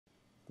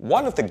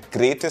One of the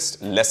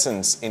greatest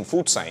lessons in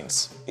food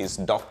science is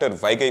Dr.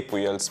 Vaigai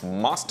Puyal's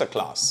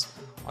masterclass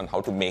on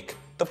how to make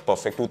the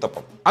perfect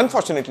Oothappam.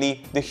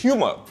 Unfortunately, the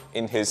humor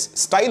in his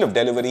style of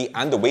delivery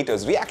and the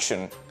waiter's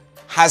reaction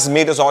has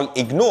made us all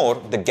ignore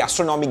the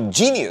gastronomic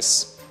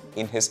genius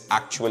in his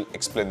actual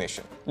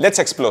explanation. Let's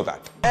explore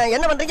that.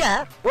 என்ன பண்றீங்க?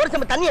 ஒரு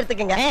சம தண்ணி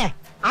எடுத்துக்கங்க.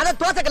 அத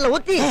தோசைக்கல்ல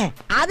ஊத்தி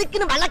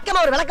அதுக்குன்னு வழக்கமா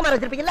ஒரு விளக்கமாறு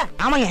வச்சிருப்பீங்கல?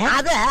 ஆமாங்க.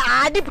 அத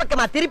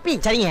அடிபக்கமா திருப்பி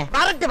சரிங்க.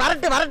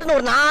 வரட்டுன்னு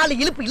ஒரு 4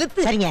 இழுப்பு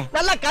இழுத்து சரிங்க.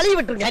 நல்லா கழுவி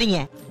விட்டுருங்க. சரிங்க.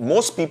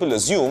 Most people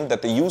assume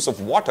that the use of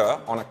water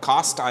on a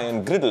cast iron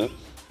griddle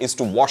is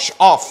to wash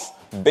off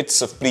bits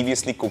of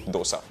previously cooked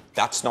dosa.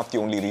 That's not the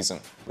only reason.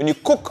 When you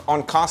cook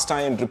on cast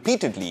iron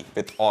repeatedly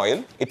with oil,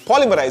 it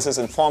polymerizes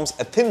and forms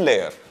a thin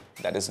layer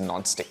that is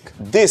non-stick.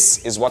 This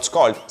is what's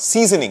called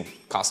seasoning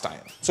cast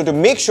iron. So to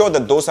make sure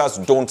that dosas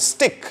don't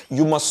stick,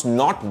 you must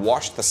not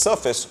wash the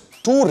surface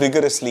too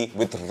rigorously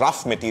with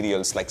rough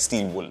materials like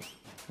steel wool.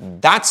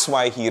 That's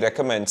why he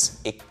recommends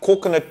a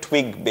coconut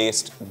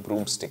twig-based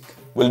broomstick.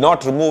 Will not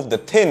remove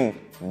the thin,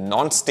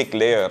 non-stick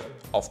layer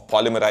of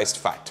polymerized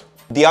fat.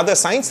 The other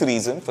science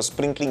reason for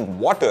sprinkling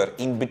water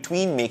in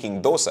between making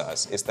dosas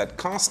is that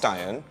cast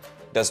iron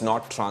does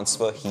not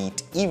transfer heat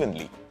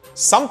evenly.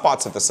 Some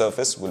parts of the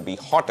surface will be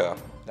hotter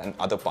than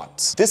other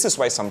parts. This is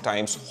why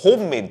sometimes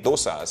homemade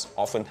dosas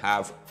often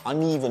have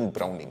uneven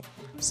browning,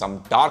 some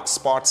dark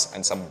spots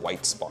and some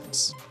white spots.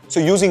 So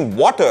using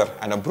water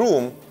and a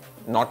broom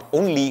not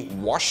only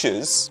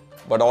washes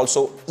but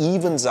also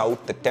evens out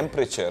the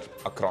temperature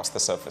across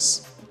the surface.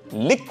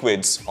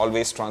 Liquids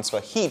always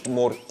transfer heat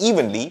more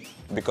evenly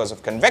because of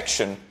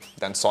convection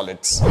than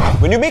solids.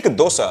 When you make a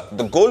dosa,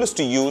 the goal is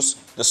to use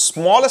the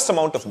smallest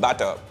amount of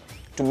batter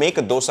to make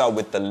a dosa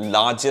with the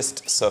largest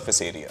surface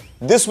area.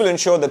 This will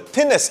ensure the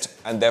thinnest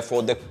and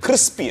therefore the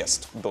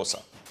crispiest dosa,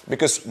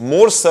 because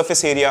more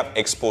surface area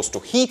exposed to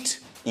heat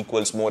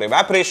equals more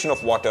evaporation of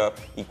water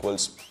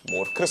equals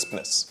more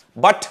crispness.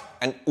 But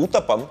an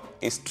Oothappam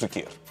is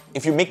trickier.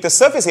 If you make the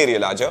surface area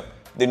larger,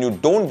 then you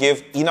don't give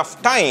enough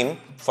time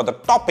for the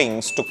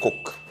toppings to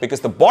cook,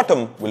 because the bottom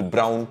will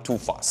brown too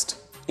fast.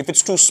 If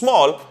it's too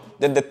small,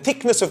 then the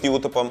thickness of the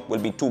Oothappam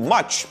will be too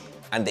much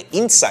and the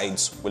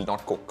insides will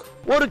not cook.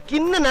 ஒரு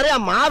கிண்ண நிறைய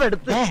மாவு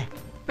எடுத்து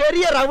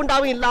பெரிய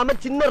ரவுண்டாவும் இல்லாம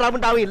சின்ன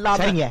ரவுண்டாவும் இல்லாம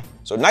சரிங்க.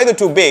 So neither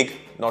too big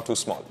nor too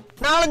small.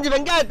 4-5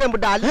 வெங்காயத்தை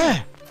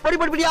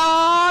போட்டு பொடியா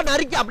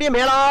நறுக்கி அப்படியே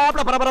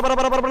மேலாப்ல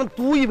பரபரன்னு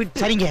தூவி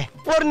விட்டு சரிங்க.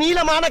 ஒரு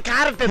நீளமான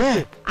கேரட்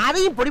எடுத்து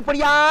அதையும்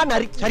பொடியா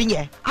நறுக்கி சரிங்க.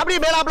 அப்படியே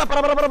மேலாப்ல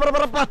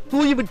பரபரப்பா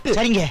தூவி விட்டு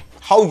சரிங்க.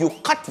 How you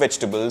cut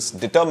vegetables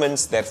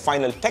determines their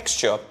final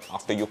texture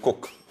after you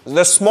cook.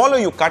 The smaller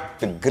you cut,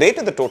 the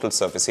greater the total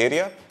surface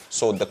area,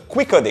 so the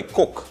quicker they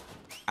cook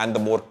and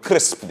the more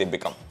crisp they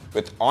become.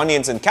 With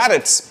onions and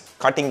carrots,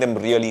 cutting them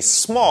really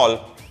small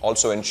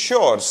also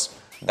ensures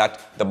that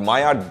the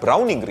Maillard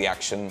browning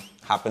reaction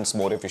happens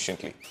more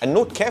efficiently. And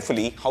note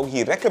carefully how he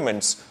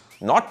recommends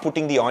not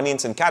putting the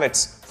onions and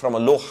carrots from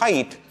a low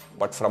height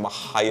but from a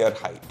higher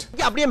height.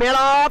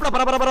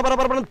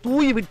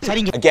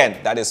 Again,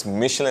 that is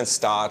Michelin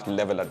star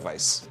level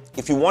advice.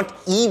 If you want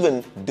even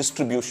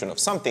distribution of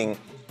something,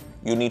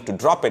 you need to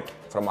drop it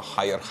from a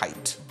higher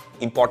height.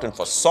 Important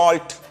for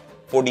salt,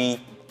 podi,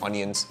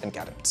 onions and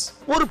carrots.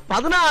 ஒரு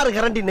 16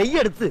 கரண்டி நெய்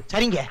எடுத்து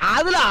சரிங்க.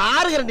 அதுல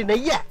 6 கரண்டி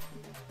நெய்ய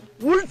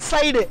உள்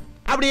side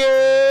அப்படியே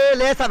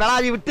லேசா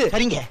விளாவி விட்டு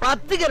சரிங்க.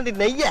 10 கரண்டி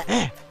நெய்ய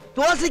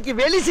தோசைக்கு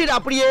வெளி சைடு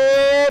அப்படியே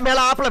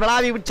மேலாப்ல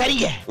விளாவி விட்டு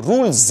சரிங்க.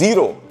 Rule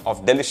 0 of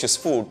delicious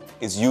food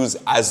is use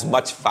as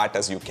much fat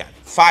as you can.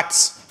 Fats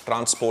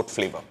transport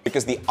flavor.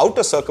 Because the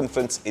outer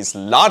circumference is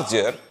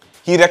larger,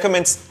 he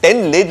recommends 10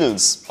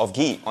 ladles of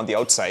ghee on the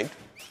outside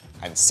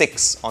and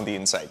 6 on the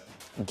inside.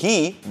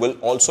 Ghee will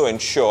also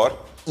ensure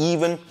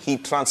even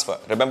heat transfer.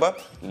 Remember,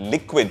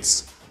 liquids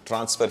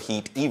transfer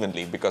heat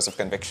evenly because of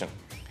convection.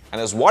 And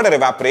as water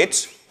evaporates,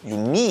 you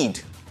need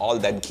all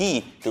that ghee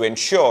to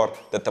ensure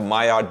that the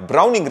Maillard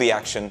browning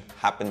reaction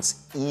happens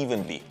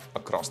evenly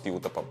across the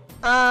Oothappam.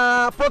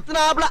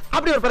 பொத்துனாப்ல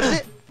அப்படி ஒரு பரட்டு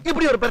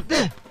இப்படி ஒரு பரட்டு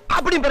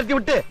அப்படி பரட்டி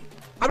விட்டு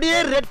அப்படியே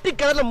ரெட்டி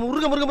கலர்ல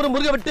முருக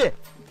விட்டு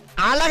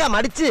அழகா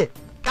மடிச்சு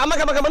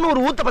கமகமன்னு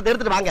ஒரு ஊத்தப்பத்தை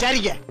எடுத்துட்டு வாங்க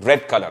சரிங்க.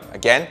 Red color,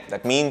 again,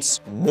 that means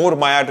more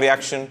Maillard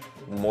reaction,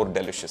 more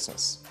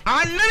deliciousness.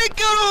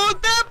 அன்னைக்கு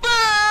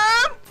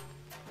ஊத்தப்பம்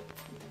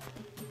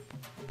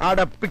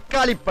அட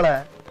பிக்காளிப்பள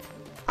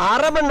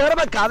அரை மணி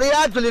நேரமா கதையா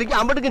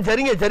சொல்லிருக்கேன். அம்பட்டுக்கும்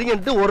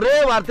சரிங்கன்ட்டு ஒரே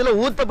வார்த்தையில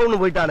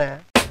ஊத்தப்பம்னு போயிட்டானே.